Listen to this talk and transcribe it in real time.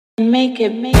Make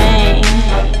it bang.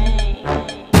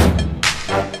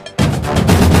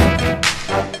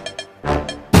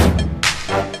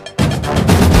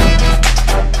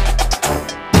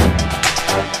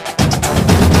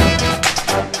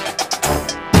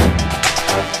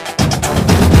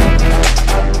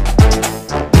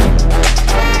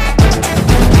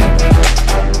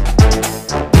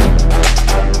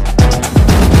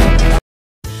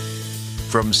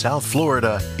 From South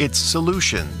Florida, it's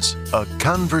Solutions, a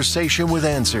conversation with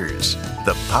answers,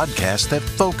 the podcast that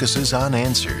focuses on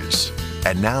answers.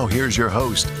 And now here's your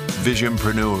host,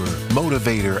 visionpreneur,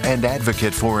 motivator, and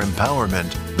advocate for empowerment,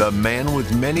 the man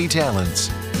with many talents,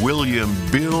 William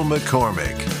Bill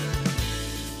McCormick.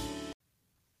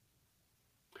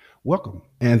 Welcome,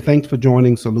 and thanks for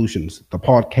joining Solutions, the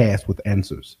podcast with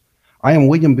answers. I am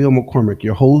William Bill McCormick,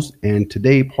 your host, and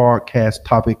today's podcast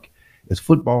topic is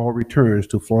football returns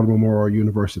to Florida Memorial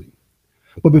University.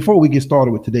 But before we get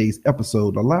started with today's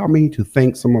episode, allow me to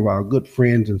thank some of our good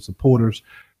friends and supporters,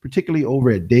 particularly over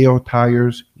at Dale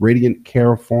Tires, Radiant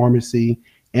Care Pharmacy,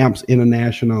 Amps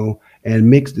International, and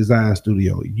Mix Design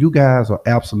Studio. You guys are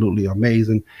absolutely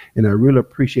amazing, and I really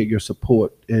appreciate your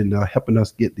support in helping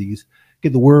us get the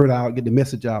word out, get the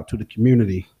message out to the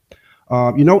community.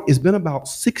 It's been about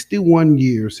 61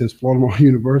 years since Florida Memorial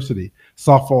University,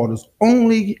 South Florida's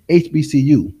only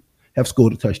HBCU, have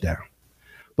scored a touchdown.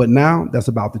 But now that's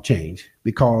about to change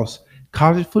because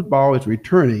college football is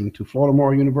returning to Florida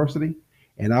Memorial University,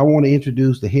 and I want to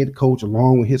introduce the head coach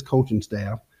along with his coaching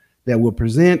staff that will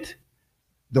present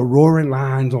the roaring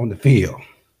lions on the field.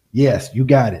 Yes, you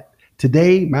got it.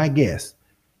 Today, my guest,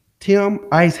 Tim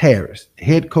Ice Harris,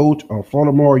 head coach of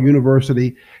Florida Memorial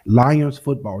University Lions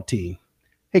football team.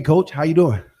 Hey, Coach, how you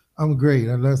doing? I'm great.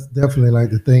 And let's definitely like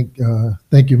to thank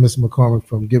you, Mr. McCormick,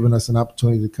 for giving us an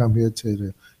opportunity to come here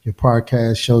to your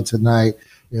podcast show tonight.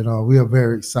 You know, we are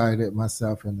very excited,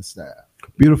 myself and the staff.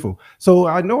 Beautiful. So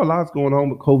I know a lot's going on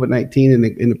with COVID-19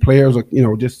 and the players are,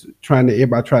 just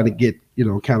everybody trying to get,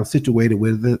 kind of situated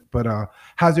with it. But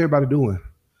how's everybody doing?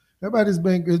 It's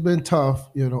been tough,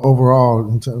 overall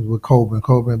in terms with COVID.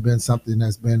 COVID has been something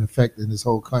that's been affecting this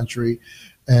whole country.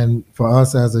 And for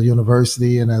us as a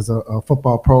university and as a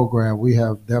football program, we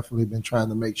have definitely been trying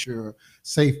to make sure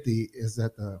safety is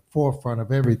at the forefront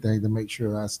of everything to make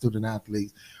sure our student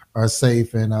athletes are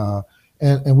safe.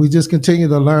 And we just continue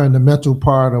to learn the mental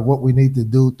part of what we need to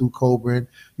do through COVID,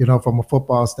 from a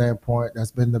football standpoint.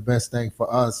 That's been the best thing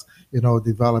for us,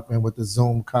 developing with the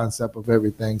Zoom concept of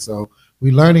everything. So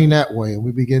we're learning that way, and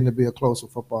we begin to be a closer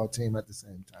football team at the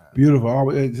same time. Beautiful.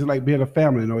 It's just like being a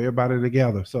family, everybody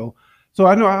together. So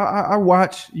I know I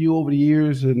watched you over the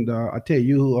years, and I tell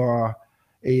you are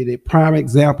a prime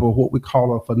example of what we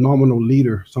call a phenomenal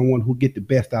leader, someone who get the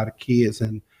best out of kids.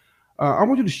 And I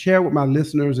want you to share with my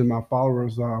listeners and my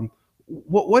followers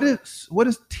what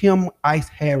is Tim Ice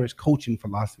Harris coaching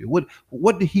philosophy?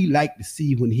 What did he like to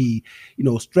see when he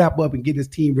strap up and get his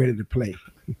team ready to play?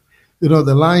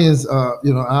 The Lions,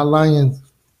 our Lions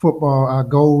football, our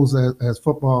goals as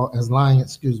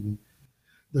Lions,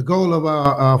 the goal of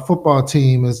our football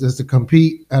team is to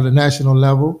compete at a national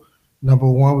level. Number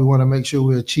one, we want to make sure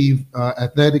we achieve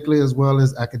athletically as well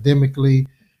as academically,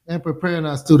 and preparing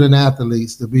our student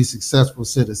athletes to be successful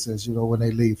citizens, when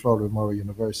they leave Florida Memorial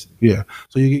University. Yeah.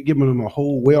 So you give them a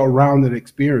whole well-rounded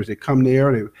experience. They come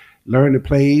there, they learn the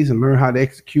plays and learn how to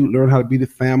execute, learn how to be the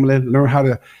family, learn how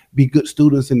to be good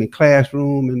students in the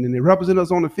classroom, and then they represent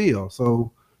us on the field.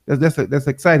 So that's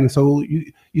exciting. So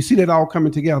you see that all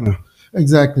coming together.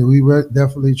 Exactly. We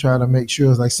definitely try to make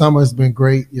sure. Like summer has been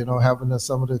great, having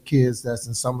some of the kids that's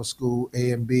in summer school,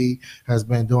 A and B, has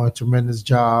been doing a tremendous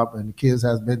job, and the kids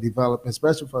has been developing,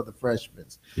 especially for the freshmen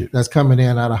that's coming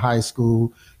in out of high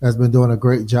school, has been doing a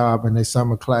great job in their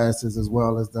summer classes, as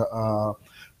well as the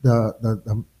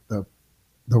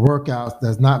workouts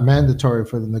that's not mandatory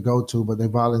for them to go to, but they're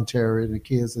voluntary. The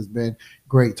kids has been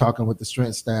great talking with the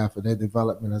strength staff, and their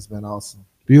development has been awesome.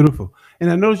 Beautiful.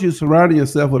 And I noticed you surrounded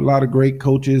yourself with a lot of great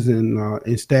coaches and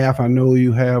staff. I know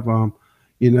you have,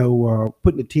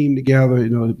 putting the team together,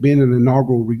 being an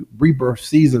inaugural rebirth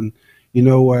season,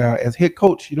 as head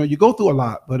coach, you go through a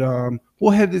lot. But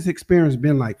what has this experience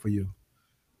been like for you?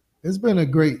 It's been a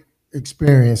great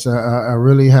experience. I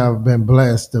really have been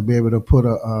blessed to be able to put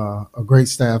a great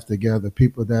staff together,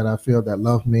 people that I feel that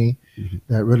love me,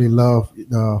 that really love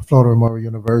Florida Memorial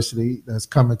University, that's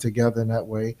coming together in that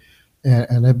way.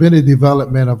 And there's been a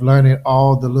development of learning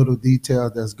all the little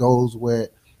details that goes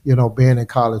with, being in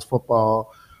college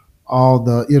football, all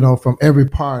the, from every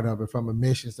part of it, from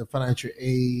admissions to financial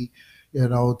aid,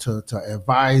 to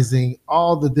advising,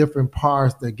 all the different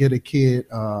parts that get a kid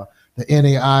the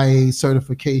NAIA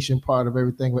certification part of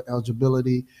everything with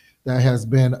eligibility. That has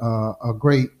been a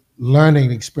great learning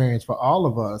experience for all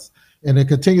of us, and it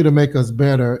continue to make us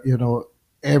better,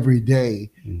 every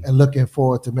day, and looking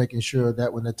forward to making sure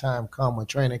that when the time comes, when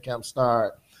training camp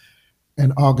start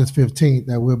in August 15th,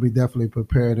 that we'll be definitely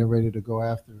prepared and ready to go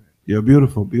after it. Yeah,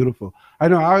 beautiful, beautiful. I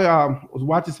know I was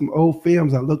watching some old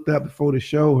films I looked up before the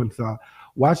show, and so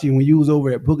watching when you was over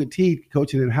at Booker T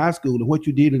coaching in high school and what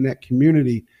you did in that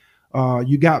community.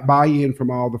 You got buy-in from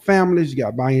all the families. You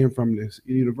got buy-in from the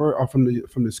university or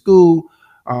from the school.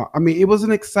 It was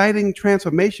an exciting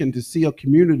transformation to see a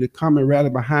community come and rally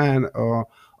behind a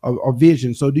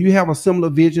vision. So, do you have a similar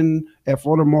vision at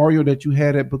Florida Memorial that you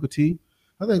had at Booker T?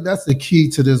 I think that's the key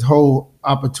to this whole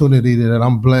opportunity that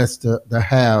I'm blessed to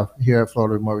have here at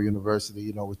Florida Memorial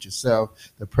University, with yourself,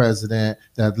 the president,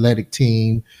 the athletic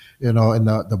team, and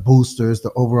the boosters,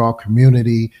 the overall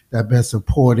community that have been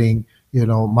supporting,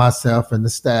 myself and the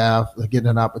staff, getting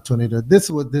an opportunity. This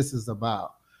is what this is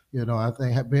about. I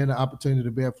think being an opportunity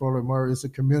to be at Florida Memorial, it's a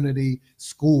community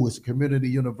school, it's a community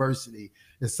university.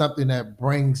 It's something that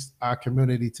brings our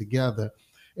community together.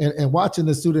 And watching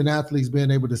the student athletes being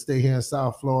able to stay here in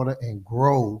South Florida and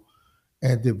grow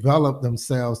and develop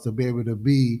themselves to be able to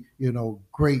be,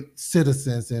 great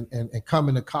citizens and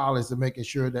coming to college and making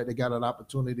sure that they got an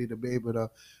opportunity to be able to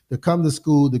come to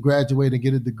school, to graduate and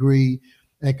get a degree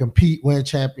and compete, win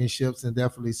championships, and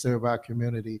definitely serve our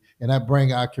community. And that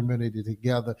bring our community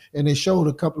together. And it showed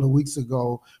a couple of weeks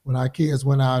ago when our kids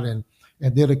went out and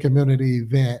did a community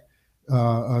event,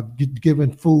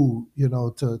 giving food,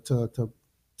 to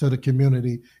the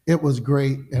community. It was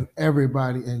great, and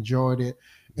everybody enjoyed it.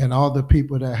 And all the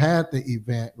people that had the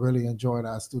event really enjoyed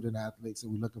our student athletes,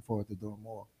 and we're looking forward to doing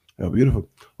more. Oh, beautiful.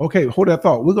 Okay, hold that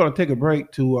thought. We're going to take a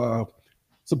break to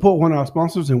support one of our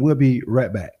sponsors, and we'll be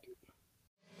right back.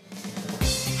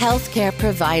 Healthcare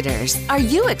providers, are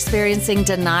you experiencing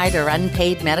denied or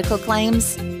unpaid medical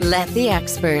claims? Let the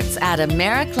experts at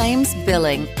AmeriClaims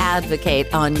Billing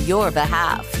advocate on your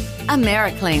behalf.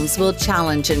 AmeriClaims will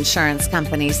challenge insurance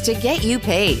companies to get you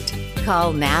paid.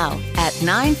 Call now at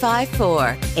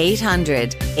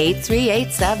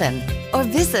 954-800-8387 or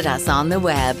visit us on the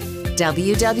web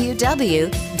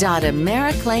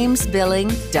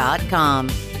www.americlaimsbilling.com.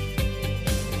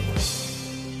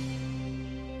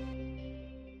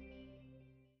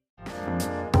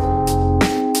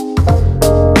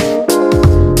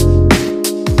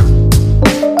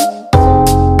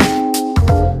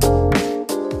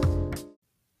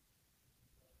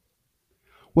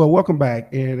 Well, welcome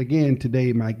back. And again,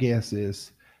 today my guest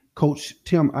is Coach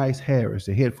Tim Ice Harris,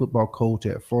 the head football coach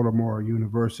at Florida Memorial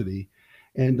University.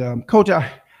 And Coach,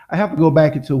 I have to go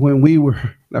back into when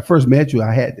I first met you.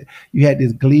 You had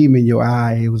this gleam in your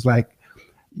eye. It was like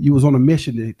you was on a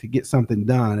mission to get something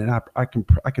done, and I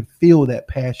can feel that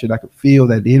passion. I can feel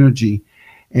that energy,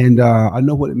 and I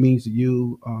know what it means to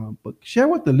you. But share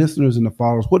with the listeners and the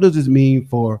followers, what does this mean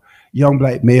for young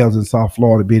Black males in South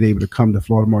Florida being able to come to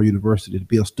Florida Memorial University to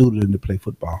be a student and to play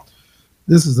football?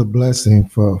 This is a blessing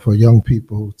for young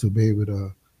people to be able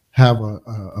to have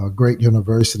a great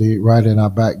university right in our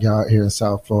backyard here in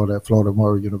South Florida at Florida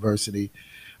Memorial University,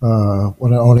 one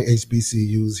of the only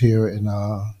HBCUs here in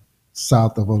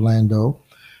south of Orlando.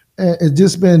 And it's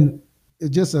just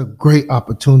a great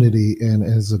opportunity, and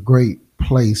it's a great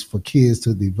place for kids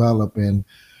to develop. And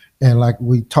like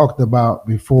we talked about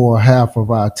before, half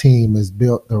of our team is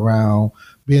built around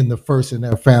being the first in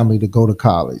their family to go to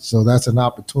college. So that's an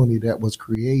opportunity that was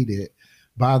created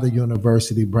by the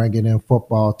university, bringing in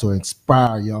football to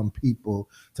inspire young people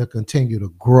to continue to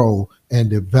grow and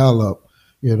develop,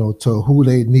 to who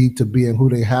they need to be and who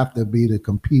they have to be to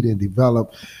compete and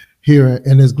develop here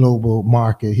in this global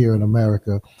market here in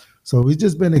America. So we've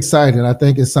just been excited. I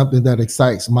think it's something that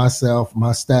excites myself,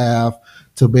 my staff,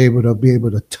 to be able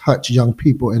to touch young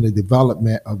people in the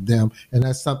development of them. And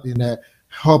that's something that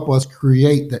help us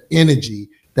create the energy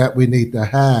that we need to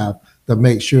have to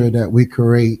make sure that we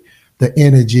create the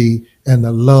energy and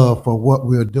the love for what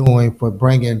we're doing for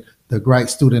bringing the great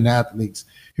student athletes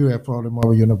here at Florida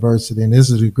Memorial University. And this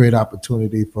is a great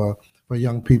opportunity for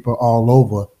young people all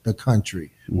over the country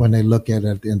when they look at it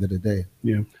at the end of the day.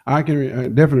 Yeah, I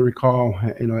can definitely recall,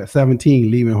 at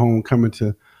 17, leaving home, coming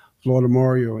to Florida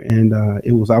Memorial, and I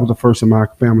was the first in my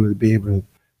family to be able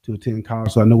to attend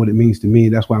college. So I know what it means to me.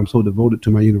 That's why I'm so devoted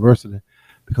to my university,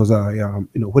 because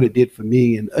what it did for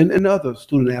me and other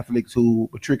student athletes who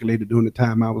matriculated during the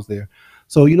time I was there.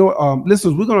 So,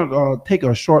 listeners, we're going to take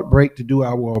a short break to do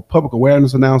our public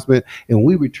awareness announcement. And when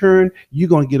we return, you're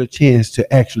going to get a chance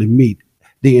to actually meet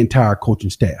the entire coaching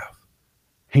staff.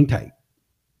 Hang tight.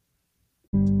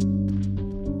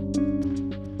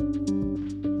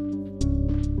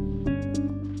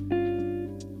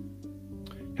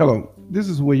 Hello, this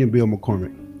is William Bill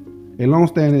McCormick, a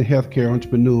longstanding healthcare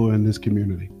entrepreneur in this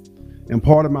community. And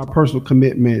part of my personal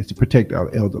commitment is to protect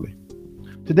our elderly.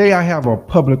 Today, I have a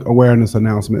public awareness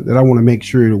announcement that I want to make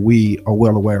sure that we are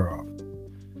well aware of.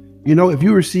 You know, if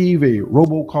you receive a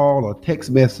robocall or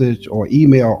text message or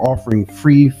email offering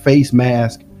free face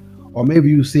mask, or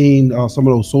maybe you've seen some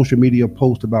of those social media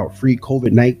posts about free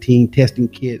COVID-19 testing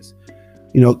kits,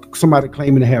 you know, somebody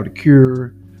claiming to have the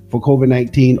cure for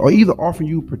COVID-19, or either offering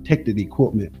you protected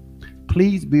equipment,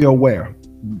 please be aware,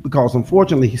 because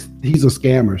unfortunately, these are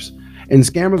scammers. And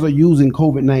scammers are using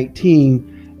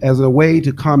COVID-19 as a way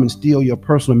to come and steal your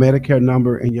personal Medicare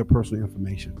number and your personal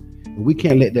information. And we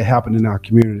can't let that happen in our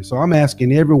community. So I'm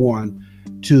asking everyone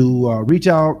to reach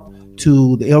out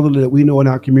to the elderly that we know in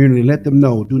our community and let them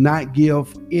know, do not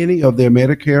give any of their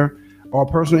Medicare or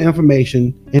personal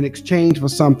information in exchange for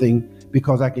something,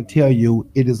 because I can tell you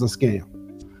it is a scam.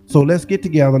 So let's get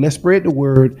together, let's spread the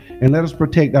word, and let us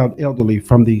protect our elderly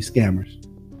from these scammers.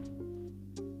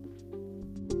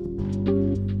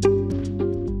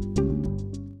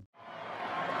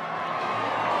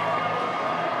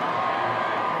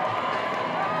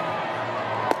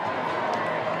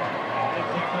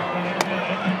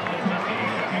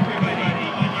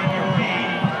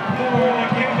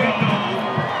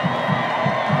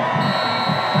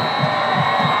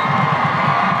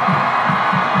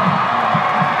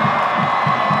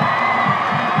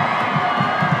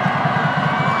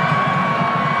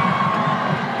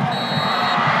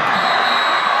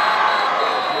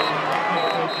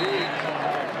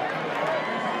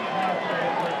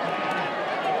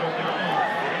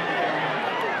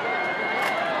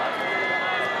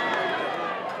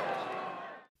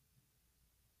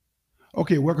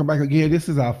 Okay, welcome back again. This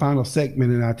is our final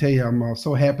segment, and I tell you, I'm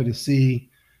so happy to see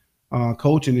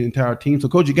Coach and the entire team. So,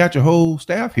 Coach, you got your whole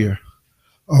staff here.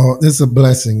 Oh, this is a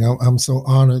blessing. I'm so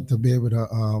honored to be able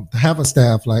to have a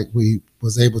staff like we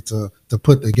was able to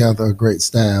put together a great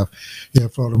staff here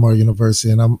at Florida Memorial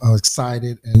University, and I'm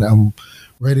excited and I'm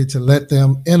ready to let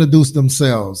them introduce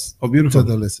themselves to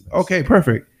the listeners. Okay,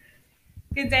 perfect.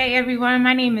 Good day, everyone.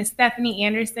 My name is Stephanie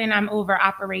Anderson. I'm over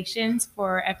operations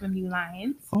for FMU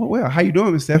Lions. Oh, well, how you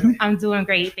doing, Miss Stephanie? I'm doing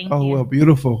great, thank you. Oh, well,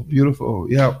 beautiful, beautiful.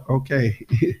 Yeah, okay.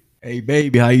 Hey,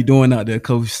 baby, how you doing out there?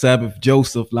 Coach Sabbath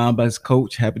Joseph, linebackers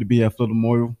coach. Happy to be at Florida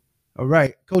Memorial. All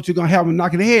right. Coach, you're going to have them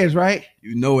knocking the heads, right?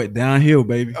 You know it, downhill,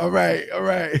 baby. All right, all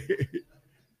right.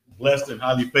 Blessed and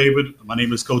highly favored. My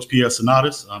name is Coach Pierre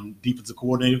Sonatas. I'm defensive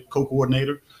coordinator,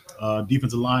 co-coordinator,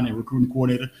 defensive line and recruiting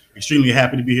coordinator. Extremely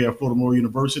happy to be here at Florida Memorial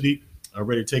University.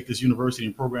 Ready to take this university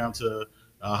and program to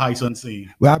heights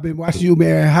unseen. Well, I've been watching you,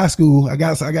 man, in high school. I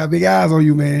got big eyes on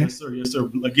you, man. Yes, sir. Yes, sir.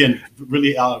 Again,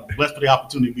 really blessed for the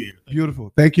opportunity to be here.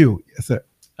 Beautiful. Thank you. Yes, sir.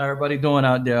 How everybody doing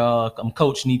out there? I'm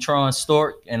Coach Netron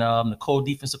Stork, and I'm the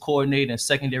co-defensive coordinator and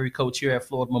secondary coach here at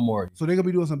Florida Memorial. So they're going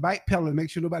to be doing some bike pedaling. Make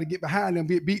sure nobody get behind them,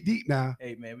 get beat deep now.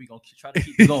 Hey, man, we're going to try to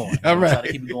keep it going. All right. Try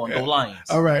to keep it going. Go Lions.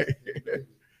 All right.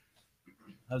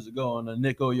 How's it going?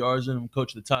 Nico Yarzin. I'm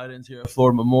coach of the tight ends here at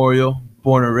Florida Memorial.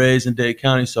 Born and raised in Dade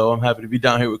County, so I'm happy to be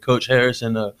down here with Coach Harris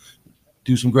and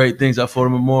do some great things at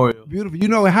Florida Memorial. Beautiful. You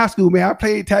know, in high school, man, I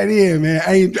played tight end, man.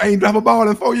 I ain't drop a ball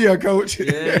in 4 years, Coach. Yeah,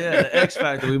 the X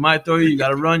factor. We might throw you. You got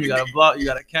to run. You got to block. You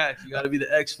got to catch. You got to be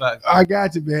the X factor. I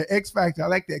got you, man. X factor. I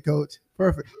like that, Coach.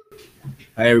 Perfect.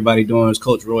 How everybody doing? It's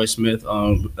Coach Roy Smith,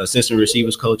 assistant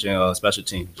receivers coach and special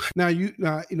teams. Now, you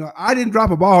know, I didn't drop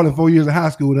a ball in 4 years of high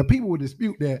school. Now, people would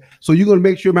dispute that. So you're going to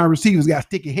make sure my receivers got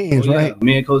sticky hands, right?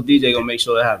 Me and Coach DJ going to make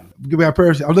sure that happens. Give me a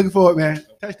person. I'm looking for it, man.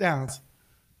 Touchdowns.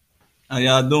 How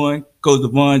y'all doing? Coach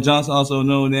Devon Johnson, also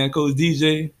known as Coach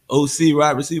DJ, OC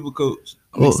wide receiver coach.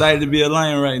 I'm excited to be a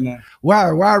Lion right now.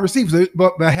 Wide receivers,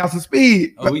 but have some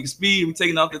speed. Oh, we can speed. We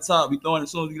taking off the top. We throwing it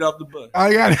as soon as we get off the bus.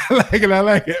 I got it. I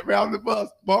like it. Right off the bus.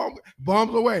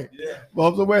 Bombs away. Yeah.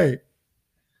 Bombs away.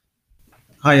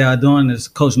 How y'all doing? This is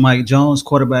Coach Mike Jones,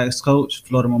 quarterbacks coach,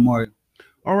 Florida Memorial.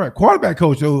 All right, quarterback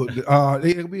coach. It'll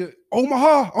be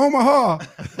Omaha.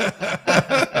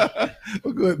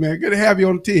 Well, good, man. Good to have you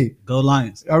on the team. Go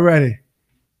Lions. All righty.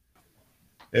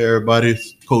 Hey, everybody.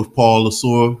 It's Coach Paul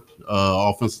Lasore,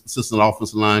 assistant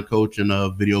offensive line coach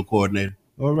and video coordinator.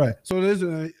 All right. So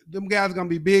them guys are going to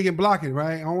be big and blocking,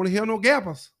 right? I don't want to hear no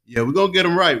gappers. Yeah, we're going to get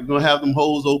them right. We're going to have them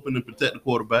holes open and protect the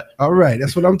quarterback. All right.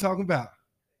 That's what I'm talking about.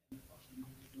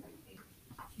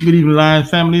 Good evening, Lions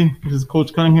family. This is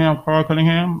Coach Cunningham, Carl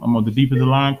Cunningham. I'm on the defensive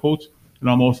line coach, and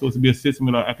I'm also supposed to be assisting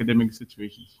with our academic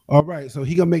situations. All right, so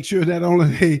he gonna make sure that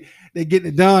only they get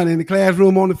it done in the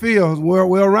classroom, on the field,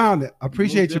 well around it. I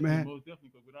appreciate you, man. Most definitely,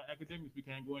 because without academics, we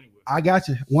can't go anywhere. I got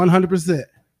you, 100%.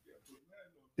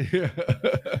 Hey,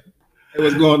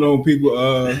 what's going on, people?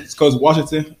 It's Coach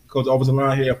Washington, Coach Offensive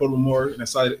Line here at Florida Memorial, and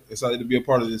excited to be a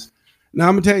part of this. Now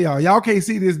I'm gonna tell y'all can't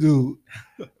see this dude.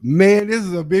 Man, this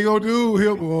is a big old dude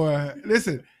here, boy.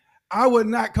 Listen, I would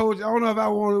not coach. I don't know if I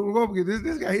want to go because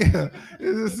this guy here,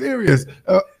 this is serious.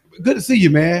 Good to see you,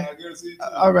 man. Good to see you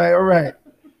too. All right.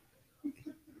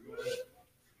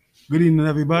 Good evening,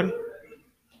 everybody.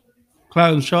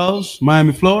 Clyde Charles,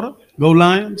 Miami, Florida. Go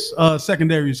Lions.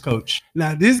 Secondaries coach.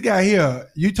 Now this guy here,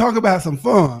 you talk about some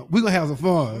fun. We're gonna have some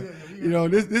fun. You know,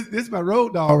 this is my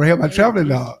road dog right here, my traveling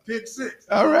dog. Pick 6.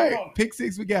 All right, pick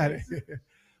 6, we got it.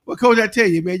 Well, Coach, I tell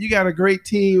you, man, you got a great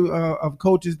team of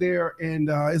coaches there, and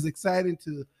it's exciting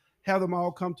to have them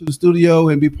all come to the studio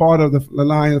and be part of the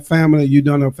Lions family. You've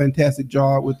done a fantastic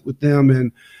job with them,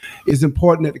 and it's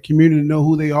important that the community know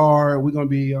who they are. We're going to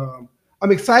be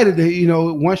I'm excited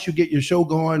that, once you get your show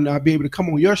going, I'll be able to come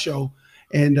on your show,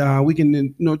 and we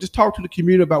can, just talk to the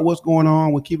community about what's going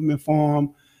on. We'll keep them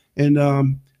informed,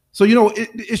 and so,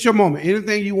 it's your moment.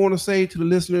 Anything you want to say to the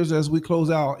listeners as we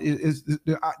close out,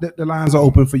 the lines are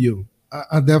open for you.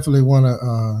 I definitely want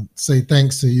to say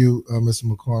thanks to you, Mr.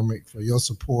 McCormick, for your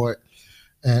support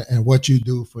and what you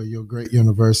do for your great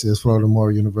university, Florida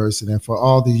Memorial University, and for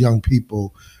all the young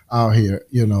people out here,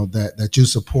 that you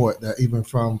support, that even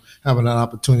from having an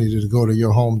opportunity to go to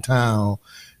your hometown,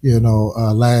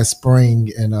 last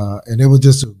spring. And it was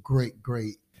just a great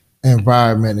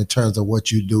environment in terms of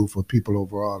what you do for people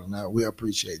overall, and we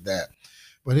appreciate that.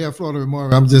 But here at Florida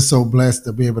Memorial, I'm just so blessed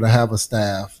to be able to have a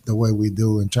staff the way we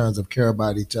do in terms of care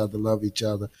about each other, love each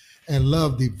other, and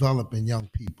love developing young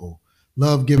people,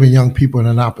 love giving young people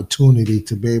an opportunity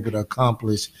to be able to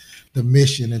accomplish the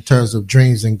mission in terms of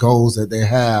dreams and goals that they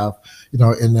have,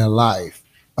 in their life,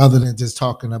 other than just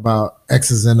talking about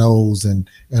X's and O's and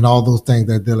all those things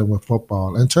that are dealing with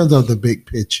football. In terms of the big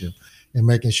picture, and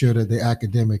making sure that the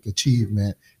academic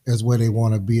achievement is where they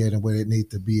want to be at and where they need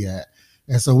to be at.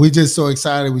 And so we're just so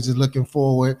excited. We're just looking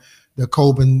forward. The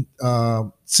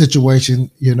COVID situation,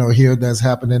 here that's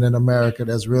happening in America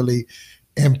that's really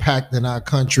impacting our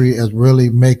country, is really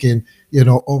making,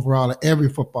 overall every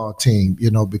football team,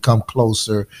 become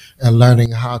closer and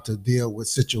learning how to deal with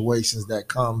situations that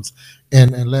comes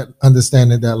and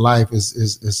understanding that life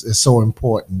is so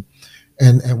important.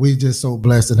 And we're just so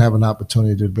blessed and have an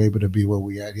opportunity to be able to be where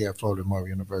we at here at Florida Memorial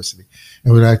University.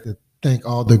 And we'd like to thank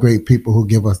all the great people who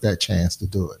give us that chance to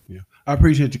do it. Yeah, I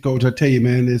appreciate you, Coach. I tell you,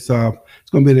 man, it's going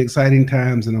to be an exciting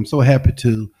times, and I'm so happy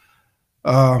to.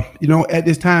 At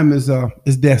this time is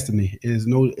destiny. There's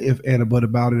no if and a but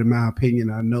about it. In my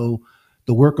opinion, I know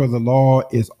the work of the law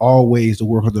is always the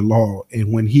work of the law,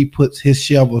 and when he puts his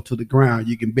shovel to the ground,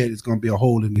 you can bet it's going to be a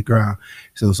hole in the ground.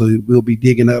 So we'll be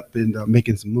digging up and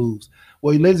making some moves.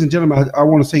 Well, ladies and gentlemen, I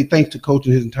want to say thanks to Coach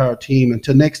and his entire team.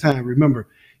 Until next time, remember,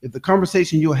 if the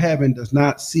conversation you're having does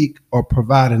not seek or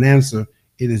provide an answer,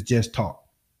 it is just talk.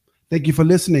 Thank you for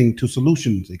listening to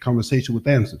Solutions, a conversation with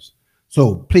answers.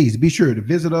 So please be sure to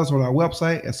visit us on our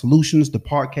website at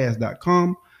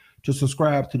solutionsthepodcast.com to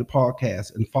subscribe to the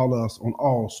podcast and follow us on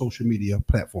all social media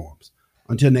platforms.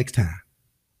 Until next time.